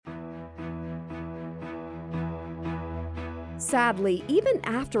Sadly, even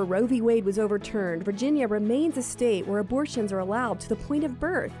after Roe v. Wade was overturned, Virginia remains a state where abortions are allowed to the point of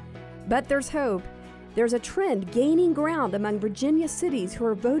birth. But there's hope. There's a trend gaining ground among Virginia cities who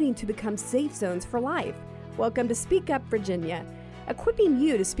are voting to become safe zones for life. Welcome to Speak Up Virginia, equipping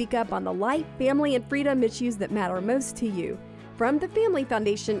you to speak up on the life, family, and freedom issues that matter most to you. From the Family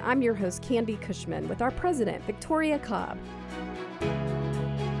Foundation, I'm your host, Candy Cushman, with our president, Victoria Cobb.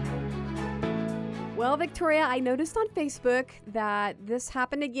 Well, Victoria, I noticed on Facebook that this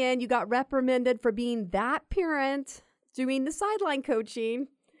happened again. You got reprimanded for being that parent doing the sideline coaching.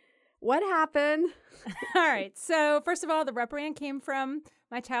 What happened? All right. So first of all, the reprimand came from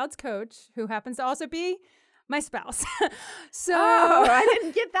my child's coach, who happens to also be my spouse. I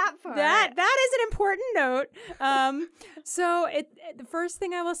didn't get that far. That is an important note. The first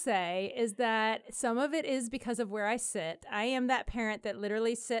thing I will say is that some of it is because of where I sit. I am that parent that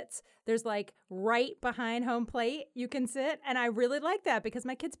literally sits. There's like right behind home plate you can sit, and I really like that because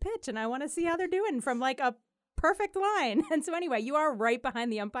my kids pitch, and I want to see how they're doing from like a perfect line. And so anyway, you are right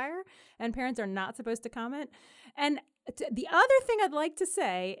behind the umpire, and parents are not supposed to comment. And the other thing I'd like to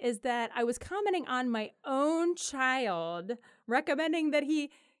say is that I was commenting on my own child, recommending that he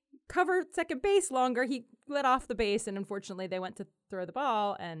cover second base longer. He let off the base, and unfortunately they went to throw the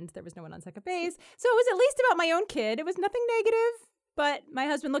ball, and there was no one on second base. So it was at least about my own kid. It was nothing negative. But my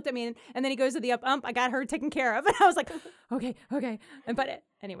husband looked at me, and then he goes to the ump. I got her taken care of. And I was like, okay.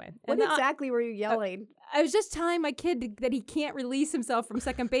 Anyway. What exactly were you yelling? I was just telling my kid that he can't release himself from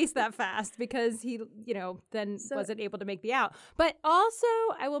second base that fast because he, then wasn't able to make the out. But also,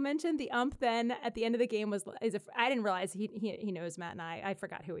 I will mention the ump then at the end of the game I didn't realize he knows Matt and I. I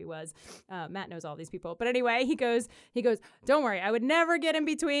forgot who he was. Matt knows all these people. But anyway, he goes, don't worry, I would never get in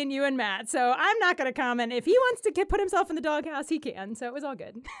between you and Matt. So I'm not going to comment. If he wants to put himself in the doghouse, he can. So it was all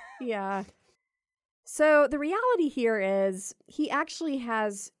good. Yeah. So the reality here is he actually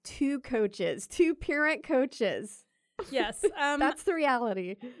has two parent coaches. Yes. That's the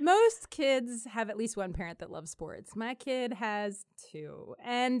reality. Most kids have at least one parent that loves sports. My kid has two.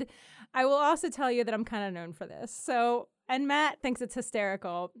 And I will also tell you that I'm kind of known for this. And Matt thinks it's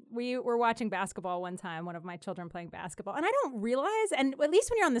hysterical. We were watching basketball one time, one of my children playing basketball, and I don't realize, and at least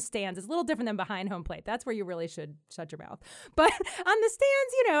when you're on the stands, it's a little different than behind home plate. That's where you really should shut your mouth. But on the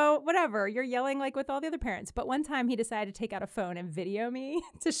stands, whatever, you're yelling like with all the other parents. But one time he decided to take out a phone and video me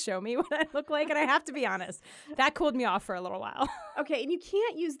to show me what I look like. And I have to be honest, that cooled me off for a little while. Okay, and you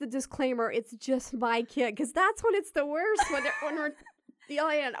can't use the disclaimer, it's just my kid, because that's when it's the worst, when we're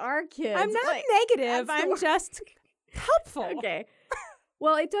yelling at our kids. I'm not negative. I'm just helpful. Okay.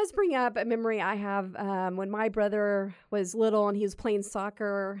 Well, it does bring up a memory I have when my brother was little and he was playing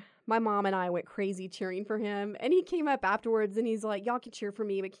soccer. My mom and I went crazy cheering for him, and he came up afterwards and he's like, "Y'all can cheer for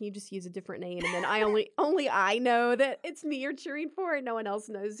me, but can you just use a different name?" And then only I know that it's me you're cheering for, and no one else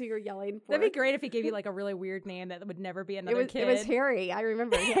knows who you're yelling for. That'd be great if he gave you like a really weird name that would never be another kid. It was Harry. I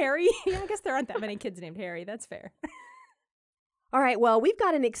remember. Harry? Yeah, I guess there aren't that many kids named Harry. That's fair. All right, well, we've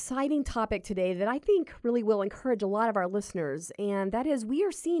got an exciting topic today that I think really will encourage a lot of our listeners, and that is we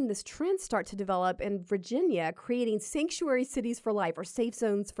are seeing this trend start to develop in Virginia, creating sanctuary cities for life or safe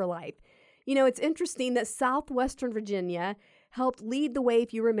zones for life. It's interesting that Southwestern Virginia helped lead the way,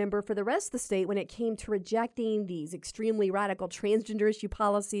 if you remember, for the rest of the state when it came to rejecting these extremely radical transgender issue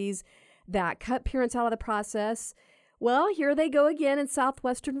policies that cut parents out of the process. Well, here they go again in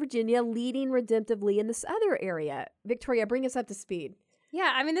Southwestern Virginia, leading redemptively in this other area. Victoria, bring us up to speed.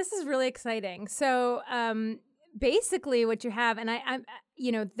 Yeah, I mean, this is really exciting. So basically what you have, and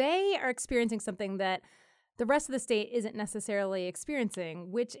they are experiencing something that the rest of the state isn't necessarily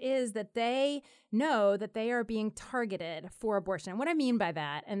experiencing, which is that they know that they are being targeted for abortion. And what I mean by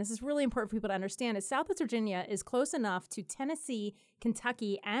that, and this is really important for people to understand, is Southwest Virginia is close enough to Tennessee,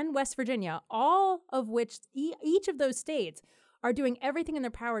 Kentucky, and West Virginia, all of which each of those states are doing everything in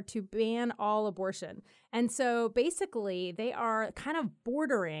their power to ban all abortion. And so basically they are kind of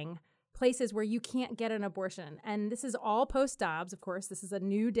bordering places where you can't get an abortion. And this is all post-Dobbs, of course. This is a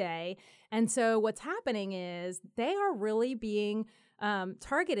new day. And so what's happening is they are really being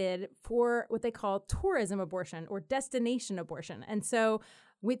targeted for what they call tourism abortion or destination abortion. And so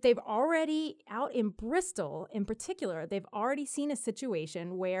they've already, out in Bristol in particular, they've already seen a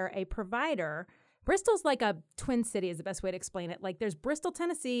situation where a provider, Bristol's like a twin city is the best way to explain it. Like there's Bristol,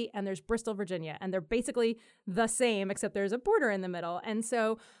 Tennessee, and there's Bristol, Virginia, and they're basically the same, except there's a border in the middle. And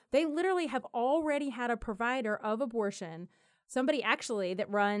so they literally have already had a provider of abortion, somebody actually that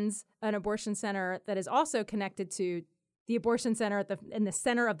runs an abortion center that is also connected to the abortion center in the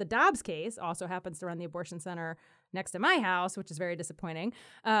center of the Dobbs case, also happens to run the abortion center next to my house, which is very disappointing.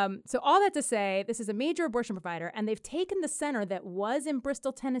 So all that to say, this is a major abortion provider, and they've taken the center that was in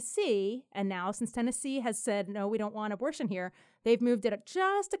Bristol, Tennessee, and now since Tennessee has said, no, we don't want abortion here, they've moved it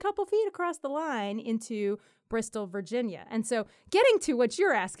just a couple feet across the line into Bristol, Virginia. And so getting to what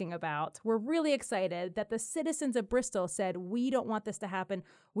you're asking about, we're really excited that the citizens of Bristol said, we don't want this to happen.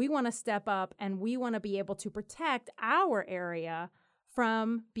 We want to step up, and we want to be able to protect our area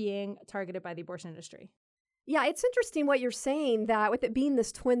from being targeted by the abortion industry. Yeah, it's interesting what you're saying, that with it being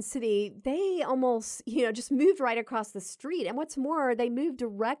this twin city, they almost, just moved right across the street. And what's more, they moved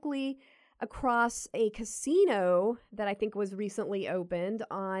directly across a casino that I think was recently opened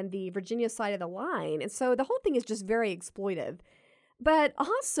on the Virginia side of the line. And so the whole thing is just very exploitive. But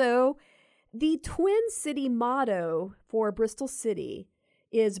also, the Twin City motto for Bristol City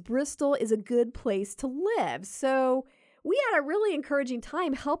is Bristol is a good place to live. So we had a really encouraging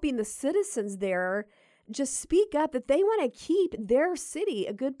time helping the citizens there just speak up that they want to keep their city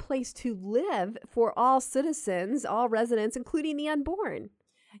a good place to live for all citizens, all residents, including the unborn.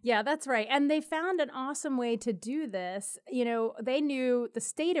 Yeah, that's right. And they found an awesome way to do this. They knew the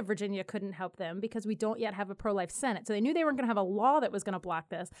state of Virginia couldn't help them because we don't yet have a pro-life Senate. So they knew they weren't going to have a law that was going to block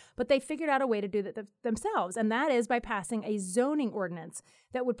this, but they figured out a way to do that themselves. And that is by passing a zoning ordinance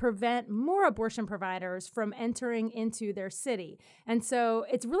that would prevent more abortion providers from entering into their city. And so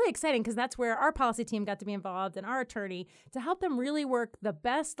it's really exciting because that's where our policy team got to be involved and our attorney to help them really work the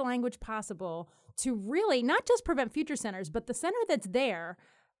best language possible to really not just prevent future centers, but the center that's there.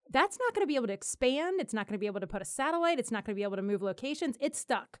 That's not going to be able to expand. It's not going to be able to put a satellite. It's not going to be able to move locations. It's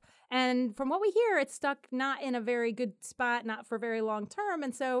stuck. And from what we hear, it's stuck not in a very good spot, not for very long term.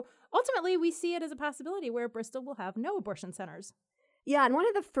 And so ultimately, we see it as a possibility where Bristol will have no abortion centers. Yeah, and one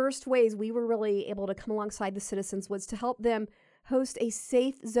of the first ways we were really able to come alongside the citizens was to help them host a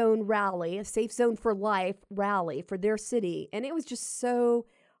Safe Zone rally, a Safe Zone for Life rally for their city. And it was just so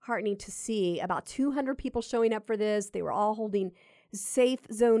heartening to see about 200 people showing up for this. They were all holding Safe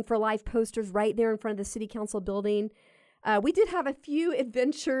Zone for Life posters right there in front of the city council building. We did have a few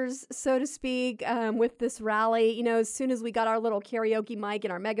adventures, so to speak, with this rally. As soon as we got our little karaoke mic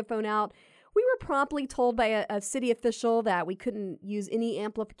and our megaphone out, we were promptly told by a city official that we couldn't use any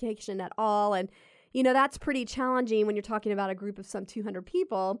amplification at all. And, that's pretty challenging when you're talking about a group of some 200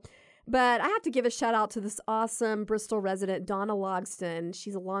 people. But I have to give a shout out to this awesome Bristol resident, Donna Logston.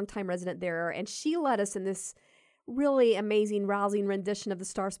 She's a longtime resident there, and she led us in this really amazing, rousing rendition of the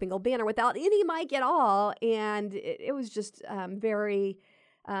Star Spangled Banner without any mic at all. And it was just very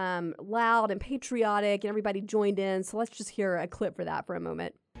loud and patriotic, and everybody joined in. So let's just hear a clip for that for a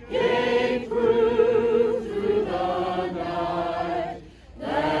moment. Came through the night,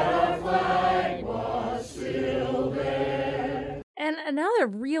 that our flag was still there. And another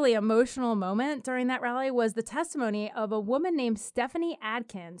really emotional moment during that rally was the testimony of a woman named Stephanie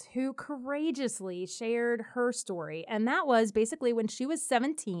Adkins, who courageously shared her story. And that was basically when she was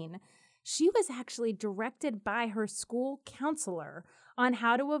 17, she was actually directed by her school counselor on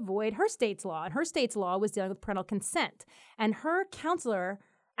how to avoid her state's law. And her state's law was dealing with parental consent. And her counselor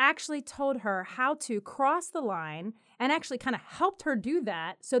actually told her how to cross the line and actually kind of helped her do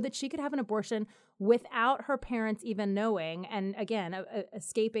that so that she could have an abortion without her parents even knowing, and again,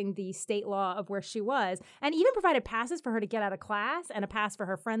 escaping the state law of where she was, and even provided passes for her to get out of class and a pass for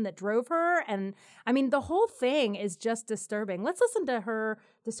her friend that drove her. And I mean, the whole thing is just disturbing. Let's listen to her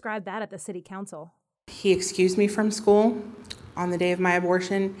describe that at the city council. He excused me from school on the day of my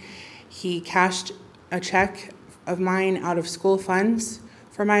abortion. He cashed a check of mine out of school funds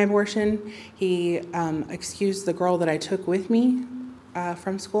for my abortion. He excused the girl that I took with me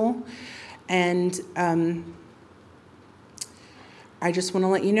from school. And I just want to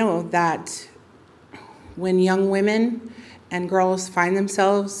let you know that when young women and girls find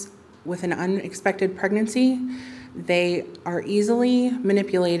themselves with an unexpected pregnancy, they are easily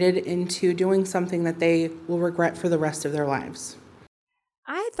manipulated into doing something that they will regret for the rest of their lives.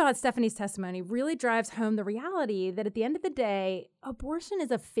 I thought Stephanie's testimony really drives home the reality that at the end of the day, abortion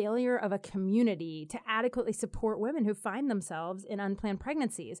is a failure of a community to adequately support women who find themselves in unplanned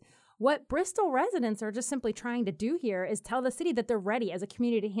pregnancies. What Bristol residents are just simply trying to do here is tell the city that they're ready as a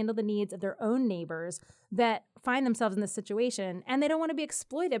community to handle the needs of their own neighbors that find themselves in this situation. And they don't want to be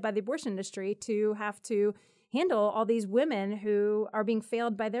exploited by the abortion industry to have to handle all these women who are being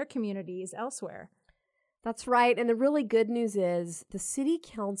failed by their communities elsewhere. That's right. And the really good news is the city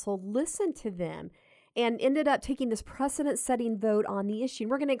council listened to them and ended up taking this precedent-setting vote on the issue.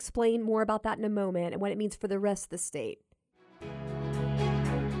 And we're going to explain more about that in a moment and what it means for the rest of the state.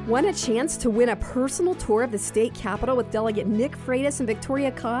 Want a chance to win a personal tour of the state capitol with Delegate Nick Freitas and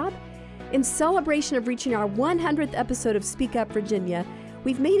Victoria Cobb? In celebration of reaching our 100th episode of Speak Up Virginia,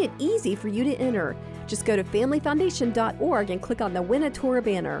 we've made it easy for you to enter. Just go to familyfoundation.org and click on the Win a Tour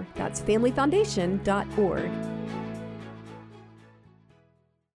banner. That's familyfoundation.org.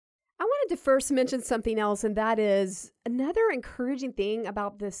 I wanted to first mention something else, and that is another encouraging thing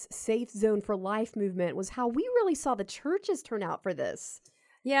about this Safe Zone for Life movement was how we really saw the churches turn out for this.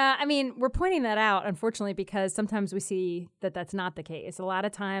 Yeah, I mean, we're pointing that out, unfortunately, because sometimes we see that that's not the case. A lot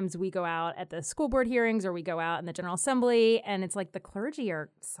of times we go out at the school board hearings or we go out in the General Assembly, and it's like the clergy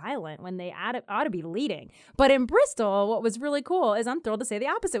are silent when they ought to be leading. But in Bristol, what was really cool is I'm thrilled to say the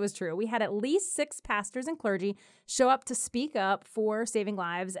opposite was true. We had at least 6 pastors and clergy show up to speak up for saving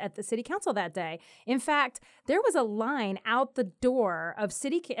lives at the city council that day. In fact, there was a line out the door of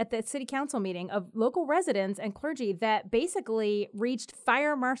at the city council meeting of local residents and clergy that basically reached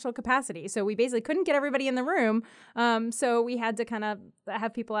fire marshal capacity. So we basically couldn't get everybody in the room. So we had to kind of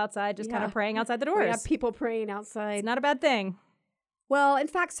have people outside just kind of praying outside the doors. We have people praying outside. It's not a bad thing. Well, in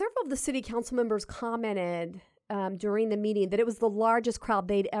fact, several of the city council members commented during the meeting that it was the largest crowd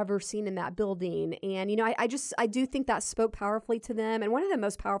they'd ever seen in that building. And, you know, I do think that spoke powerfully to them. And one of the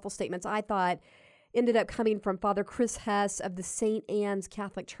most powerful statements I thought ended up coming from Father Chris Hess of the St. Anne's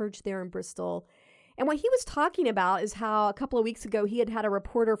Catholic Church there in Bristol. And what he was talking about is how a couple of weeks ago he had a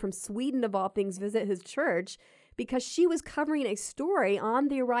reporter from Sweden, of all things, visit his church because she was covering a story on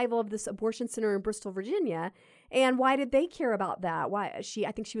the arrival of this abortion center in Bristol, Virginia. And why did they care about that? I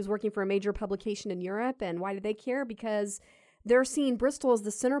think she was working for a major publication in Europe. And why did they care? Because they're seeing Bristol as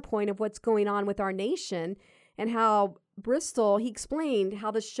the center point of what's going on with our nation, and how Bristol, he explained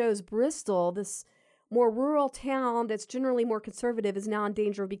how this shows Bristol, this more rural town that's generally more conservative, is now in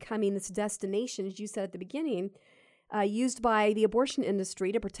danger of becoming this destination, as you said at the beginning, used by the abortion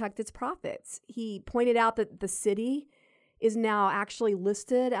industry to protect its profits. He pointed out that the city is now actually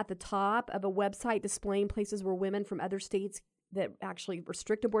listed at the top of a website displaying places where women from other states that actually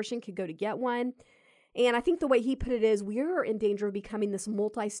restrict abortion could go to get one. And I think the way he put it is we're in danger of becoming this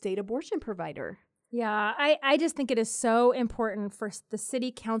multi-state abortion provider. Yeah, I just think it is so important for the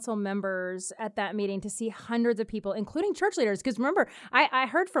city council members at that meeting to see hundreds of people, including church leaders. Because remember, I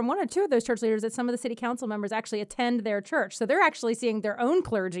heard from 1 or 2 of those church leaders that some of the city council members actually attend their church. So they're actually seeing their own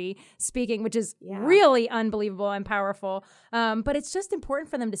clergy speaking, which is really unbelievable and powerful. But it's just important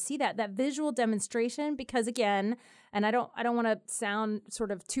for them to see that visual demonstration, because again, and I don't want to sound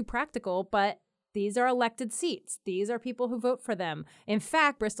sort of too practical, but these are elected seats. These are people who vote for them. In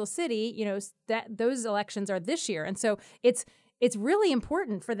fact, Bristol City, you know, that those elections are this year. And so it's really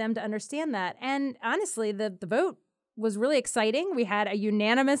important for them to understand that. And honestly, the vote was really exciting. We had a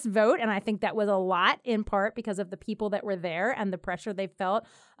unanimous vote, and I think that was a lot in part because of the people that were there and the pressure they felt.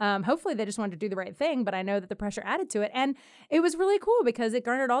 Hopefully they just wanted to do the right thing, but I know that the pressure added to it. And it was really cool because it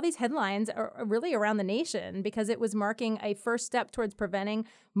garnered all these headlines really around the nation, because it was marking a first step towards preventing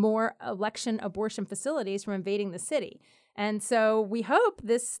more election abortion facilities from invading the city. And so we hope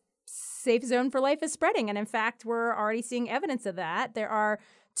this Safe Zone for Life is spreading. And in fact, we're already seeing evidence of that. There are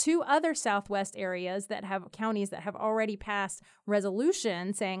 2 other Southwest areas that have counties that have already passed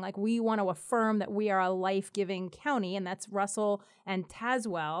resolution saying, like, we want to affirm that we are a life-giving county, and that's Russell and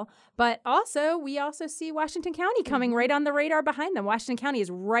Tazewell. But we also see Washington County coming right on the radar behind them. Washington County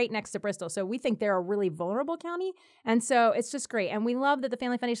is right next to Bristol, so we think they're a really vulnerable county. And so it's just great. And we love that the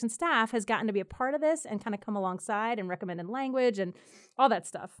Family Foundation staff has gotten to be a part of this and kind of come alongside and recommended language and all that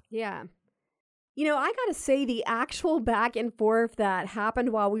stuff. Yeah. You know, I got to say the actual back and forth that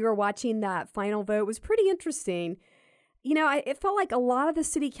happened while we were watching that final vote was pretty interesting. You know, it felt like a lot of the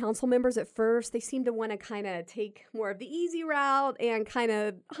city council members at first, they seemed to want to kind of take more of the easy route and kind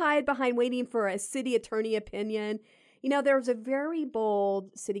of hide behind waiting for a city attorney opinion. You know, there was a very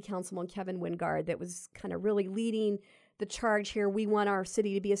bold city councilman, Kevin Wingard, that was kind of really leading the charge here. We want our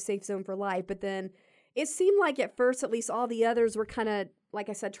city to be a safe zone for life. But then it seemed like at first, at least all the others were kind of, like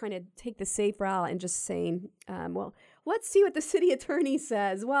I said, trying to take the safe route and just saying, well, let's see what the city attorney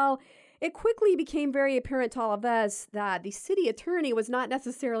says. Well, it quickly became very apparent to all of us that the city attorney was not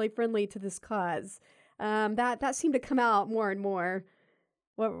necessarily friendly to this cause. That seemed to come out more and more.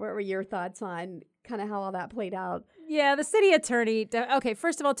 What were your thoughts on kind of how all that played out? Yeah, the city attorney. Okay,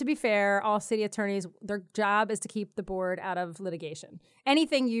 first of all, to be fair, all city attorneys, their job is to keep the board out of litigation.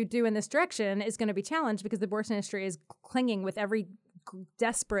 Anything you do in this direction is going to be challenged because the abortion industry is clinging with every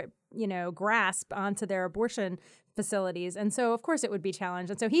desperate, grasp onto their abortion facilities. And so, of course, it would be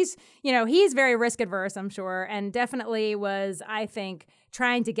challenged. And so he's very risk adverse, I'm sure, and definitely was, I think,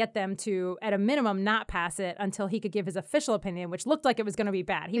 trying to get them to, at a minimum, not pass it until he could give his official opinion, which looked like it was going to be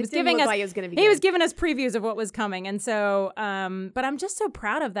bad. He was giving us previews of what was coming. And so, but I'm just so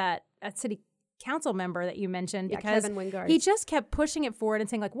proud of that city council member that you mentioned, because Kevin Wingard. he just kept pushing it forward and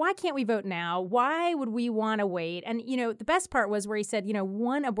saying, like, why can't we vote now? Why would we want to wait? And, the best part was where he said,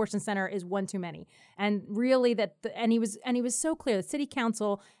 one abortion center is one too many. And really and he was so clear. The city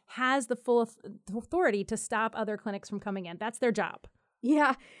council has the full authority to stop other clinics from coming in. That's their job.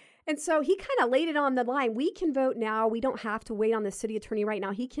 Yeah. And so he kind of laid it on the line. We can vote now. We don't have to wait on the city attorney right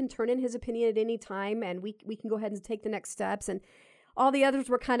now. He can turn in his opinion at any time, and we can go ahead and take the next steps. And all the others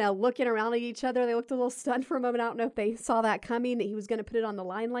were kind of looking around at each other. They looked a little stunned for a moment. I don't know if they saw that coming, that he was going to put it on the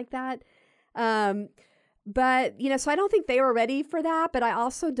line like that. But, so I don't think they were ready for that. But I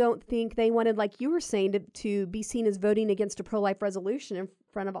also don't think they wanted, like you were saying, to be seen as voting against a pro-life resolution in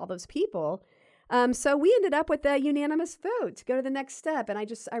front of all those people. So we ended up with a unanimous vote to go to the next step. And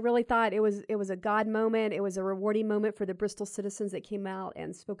I really thought it was a God moment. It was a rewarding moment for the Bristol citizens that came out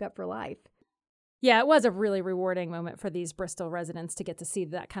and spoke up for life. Yeah, it was a really rewarding moment for these Bristol residents to get to see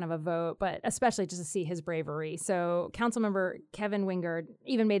that kind of a vote, but especially just to see his bravery. So Councilmember Kevin Wingard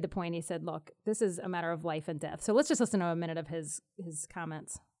even made the point. He said, look, this is a matter of life and death. So let's just listen to a minute of his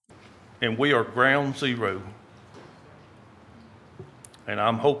comments. And we are ground zero. And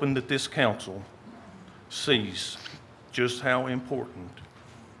I'm hoping that this council sees just how important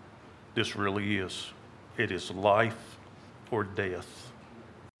this really is. It is life or death.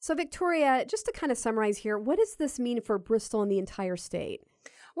 So Victoria, just to kind of summarize here, what does this mean for Bristol and the entire state?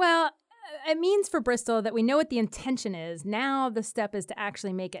 Well, it means for Bristol that we know what the intention is. Now the step is to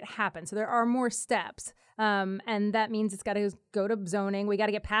actually make it happen. So there are more steps. And that means it's got to go to zoning. We got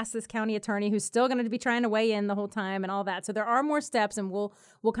to get past this county attorney who's still going to be trying to weigh in the whole time and all that. So there are more steps, and we'll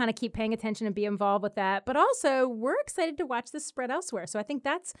kind of keep paying attention and be involved with that. But also, we're excited to watch this spread elsewhere. So I think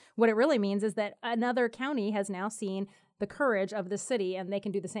that's what it really means, is that another county has now seen the courage of the city, and they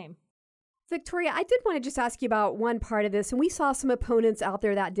can do the same. Victoria, I did want to just ask you about one part of this. And we saw some opponents out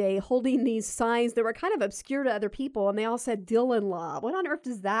there that day holding these signs that were kind of obscure to other people. And they all said Dillon Law. What on earth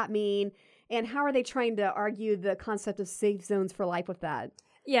does that mean? And how are they trying to argue the concept of safe zones for life with that?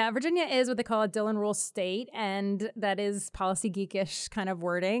 Yeah, Virginia is what they call a Dillon Rule state, and that is policy geekish kind of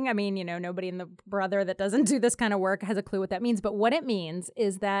wording. I mean, nobody in the brother that doesn't do this kind of work has a clue what that means. But what it means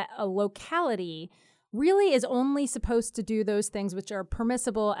is that a locality really is only supposed to do those things which are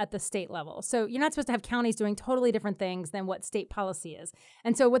permissible at the state level. So you're not supposed to have counties doing totally different things than what state policy is.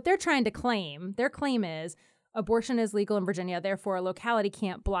 And so what they're trying to claim, their claim is abortion is legal in Virginia, therefore a locality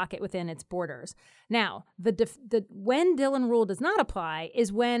can't block it within its borders. Now, when Dillon Rule does not apply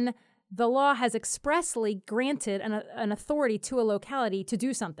is when the law has expressly granted an authority to a locality to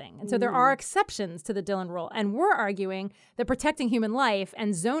do something. And so there are exceptions to the Dillon Rule. And we're arguing that protecting human life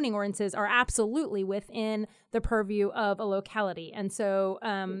and zoning ordinances are absolutely within the purview of a locality. And so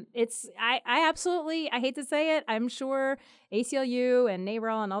I hate to say it, I'm sure ACLU and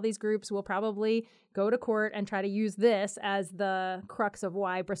NARAL and all these groups will probably go to court and try to use this as the crux of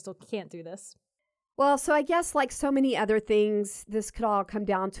why Bristol can't do this. Well, so I guess like so many other things, this could all come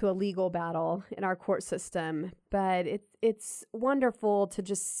down to a legal battle in our court system. But it's wonderful to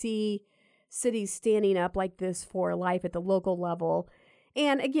just see cities standing up like this for life at the local level.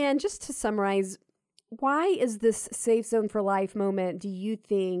 And again, just to summarize, why is this safe zone for life moment, do you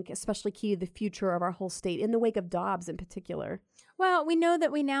think, especially key to the future of our whole state, in the wake of Dobbs in particular? Well, we know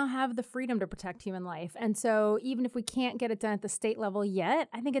that we now have the freedom to protect human life. And so even if we can't get it done at the state level yet,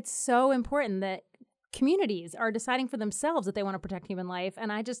 I think it's so important that communities are deciding for themselves that they want to protect human life.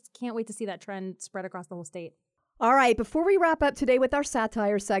 And I just can't wait to see that trend spread across the whole state. All right, before we wrap up today with our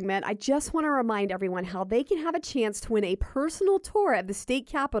satire segment, I just want to remind everyone how they can have a chance to win a personal tour of the state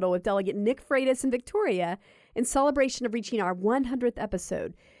capitol with Delegate Nick Freitas and Victoria in celebration of reaching our 100th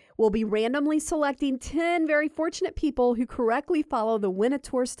episode. We'll be randomly selecting 10 very fortunate people who correctly follow the Win a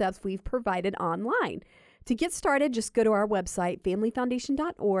Tour steps we've provided online. To get started, just go to our website,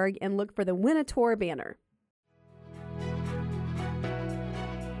 familyfoundation.org, and look for the Win a Tour banner.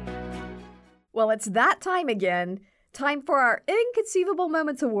 Well, it's that time again. Time for our Inconceivable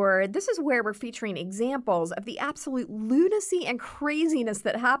Moments Award. This is where we're featuring examples of the absolute lunacy and craziness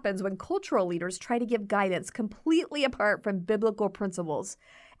that happens when cultural leaders try to give guidance completely apart from biblical principles.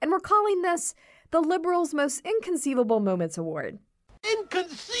 And we're calling this the Liberals' Most Inconceivable Moments Award.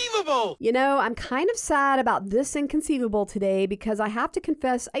 Inconceivable! I'm kind of sad about this inconceivable today because I have to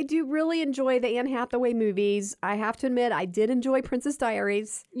confess I do really enjoy the Anne Hathaway movies. I have to admit I did enjoy Princess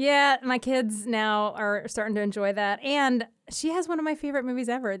Diaries. Yeah, my kids now are starting to enjoy that. And she has one of my favorite movies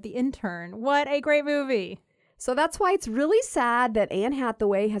ever, The Intern. What a great movie. So that's why it's really sad that Anne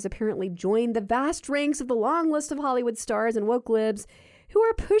Hathaway has apparently joined the vast ranks of the long list of Hollywood stars and woke libs who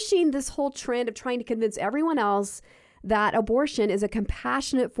are pushing this whole trend of trying to convince everyone else that abortion is a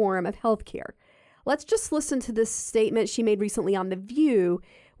compassionate form of health care. Let's just listen to this statement she made recently on The View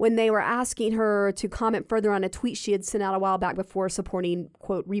when they were asking her to comment further on a tweet she had sent out a while back before supporting,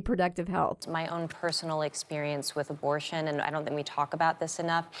 quote, reproductive health. My own personal experience with abortion, and I don't think we talk about this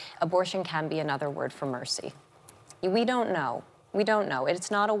enough, abortion can be another word for mercy. We don't know. We don't know.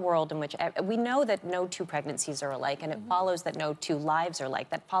 It's not a world in which we know that no two pregnancies are alike, and it follows that no two lives are alike.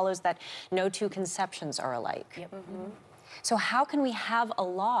 That follows that no two conceptions are alike. Yep. So how can we have a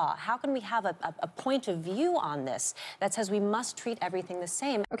law? How can we have a point of view on this that says we must treat everything the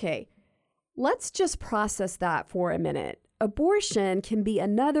same? Okay, let's just process that for a minute. Abortion can be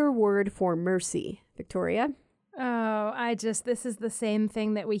another word for mercy. Victoria? Oh, this is the same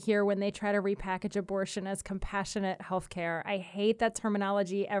thing that we hear when they try to repackage abortion as compassionate healthcare. I hate that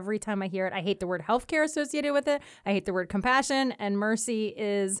terminology every time I hear it. I hate the word healthcare associated with it. I hate the word compassion, and mercy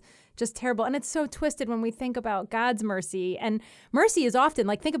is just terrible. And it's so twisted when we think about God's mercy. And mercy is often,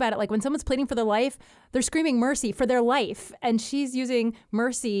 like, think about it, like when someone's pleading for their life, they're screaming mercy for their life. And she's using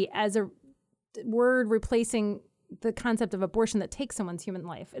mercy as a word replacing the concept of abortion that takes someone's human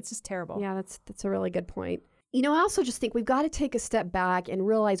life. It's just terrible. Yeah, that's a really good point. You know, I also just think we've got to take a step back and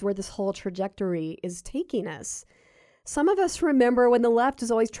realize where this whole trajectory is taking us. Some of us remember when the left is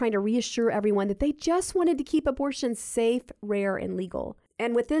always trying to reassure everyone that they just wanted to keep abortion safe, rare, and legal.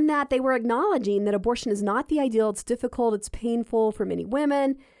 And within that, they were acknowledging that abortion is not the ideal. It's difficult. It's painful for many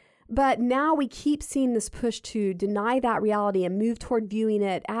women. But now we keep seeing this push to deny that reality and move toward viewing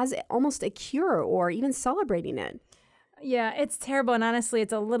it as almost a cure or even celebrating it. Yeah, it's terrible. And honestly,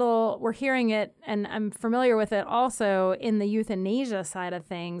 we're hearing it, and I'm familiar with it also in the euthanasia side of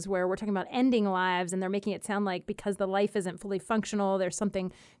things, where we're talking about ending lives, and they're making it sound like because the life isn't fully functional, there's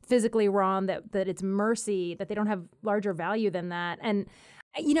something physically wrong, that it's mercy, that they don't have larger value than that. And,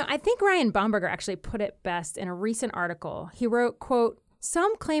 you know, I think Ryan Baumberger actually put it best in a recent article. He wrote, quote,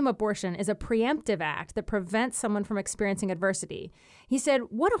 "Some claim abortion is a preemptive act that prevents someone from experiencing adversity." He said,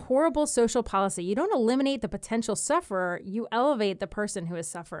 "What a horrible social policy. You don't eliminate the potential sufferer, you elevate the person who is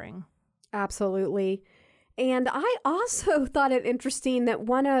suffering." Absolutely. And I also thought it interesting that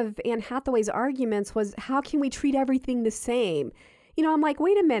one of Anne Hathaway's arguments was, how can we treat everything the same? You know, I'm like,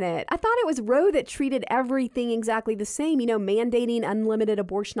 wait a minute. I thought it was Roe that treated everything exactly the same, you know, mandating unlimited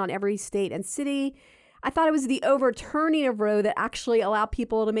abortion on every state and city. I thought it was the overturning of Roe that actually allowed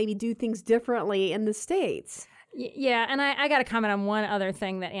people to maybe do things differently in the states. Yeah, and I got to comment on one other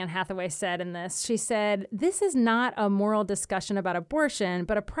thing that Anne Hathaway said in this. She said, "This is not a moral discussion about abortion,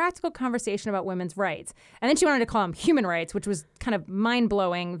 but a practical conversation about women's rights." And then she wanted to call them human rights, which was kind of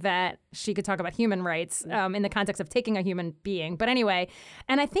mind-blowing that she could talk about human rights in the context of taking a human being. But anyway,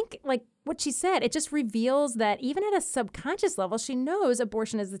 and I think, like, what she said, it just reveals that even at a subconscious level, she knows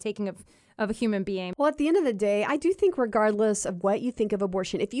abortion is the taking of a human being. Well, at the end of the day, I do think regardless of what you think of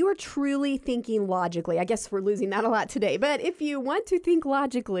abortion, if you are truly thinking logically, I guess we're losing that a lot today, but if you want to think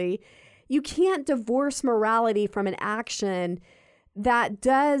logically, you can't divorce morality from an action that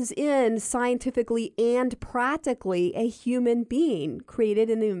does end scientifically and practically a human being created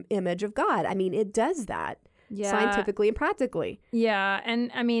in the image of God. I mean, it does that. Yeah. Scientifically and practically. Yeah.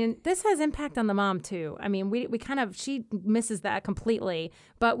 And I mean, this has impact on the mom too. I mean, she misses that completely.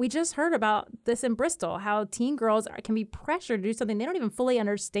 But we just heard about this in Bristol, how teen girls can be pressured to do something they don't even fully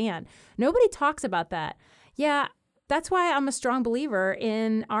understand. Nobody talks about that. Yeah. That's why I'm a strong believer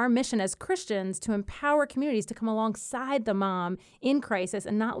in our mission as Christians to empower communities to come alongside the mom in crisis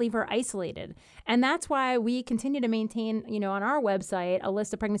and not leave her isolated. And that's why we continue to maintain, you know, on our website, a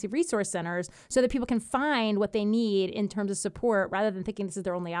list of pregnancy resource centers so that people can find what they need in terms of support rather than thinking this is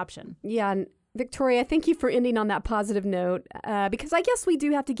their only option. Yeah. And Victoria, thank you for ending on that positive note, because I guess we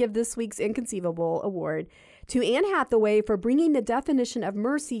do have to give this week's Inconceivable Award to Anne Hathaway for bringing the definition of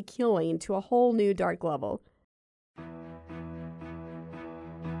mercy killing to a whole new dark level.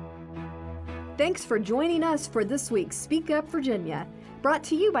 Thanks for joining us for this week's Speak Up Virginia, brought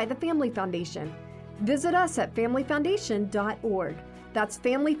to you by the Family Foundation. Visit us at familyfoundation.org. That's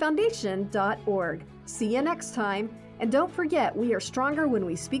familyfoundation.org. See you next time, and don't forget, we are stronger when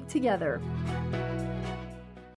we speak together.